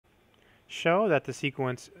show that the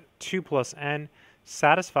sequence 2 plus n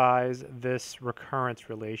satisfies this recurrence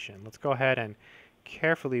relation. Let's go ahead and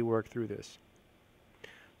carefully work through this.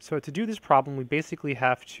 So to do this problem, we basically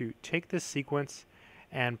have to take this sequence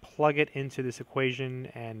and plug it into this equation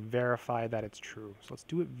and verify that it's true. So let's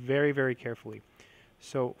do it very, very carefully.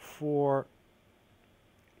 So for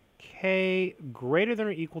k greater than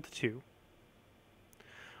or equal to 2,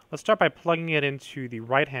 let's start by plugging it into the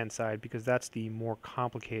right-hand side because that's the more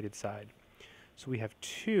complicated side. So we have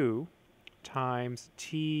 2 times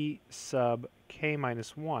t sub k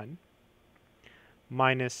minus 1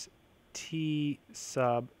 minus t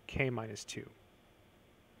sub k minus 2.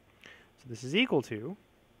 So this is equal to,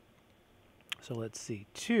 so let's see,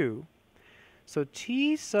 2. So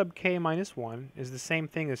t sub k minus 1 is the same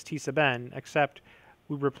thing as t sub n, except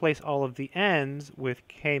we replace all of the n's with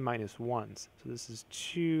k minus 1's. So this is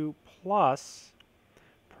 2 plus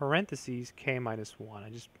parentheses k minus 1. I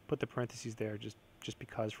just put the parentheses there just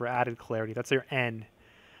because for added clarity. That's your n.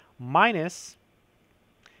 Minus,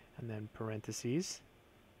 and then parentheses.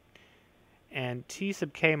 And t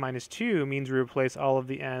sub k minus 2 means we replace all of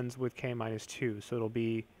the n's with k minus 2. So it'll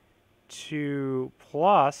be 2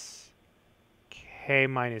 plus k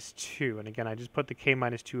minus 2. And again, I just put the k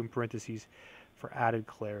minus 2 in parentheses for added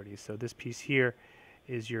clarity. So this piece here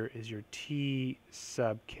is your t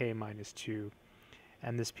sub k minus 2.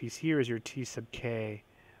 And this piece here is your t sub k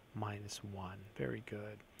minus 1. Very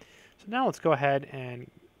good. So now let's go ahead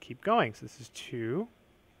and keep going. So this is 2.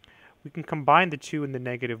 We can combine the 2 and the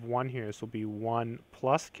negative 1 here. This will be 1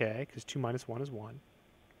 plus k, because 2 minus 1 is 1.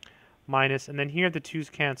 Minus, and then here the 2's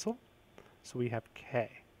cancel. So we have k.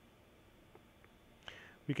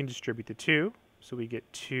 We can distribute the 2. So we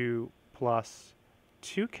get 2 plus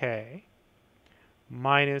 2k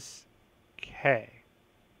minus k.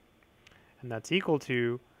 And that's equal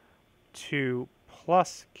to 2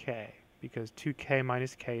 plus k, because 2k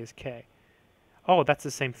minus k is k. Oh, that's the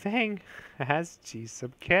same thing as t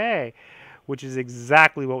sub k, which is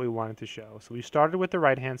exactly what we wanted to show. So we started with the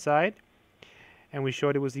right-hand side, and we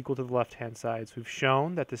showed it was equal to the left-hand side. So we've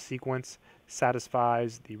shown that the sequence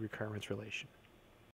satisfies the recurrence relation.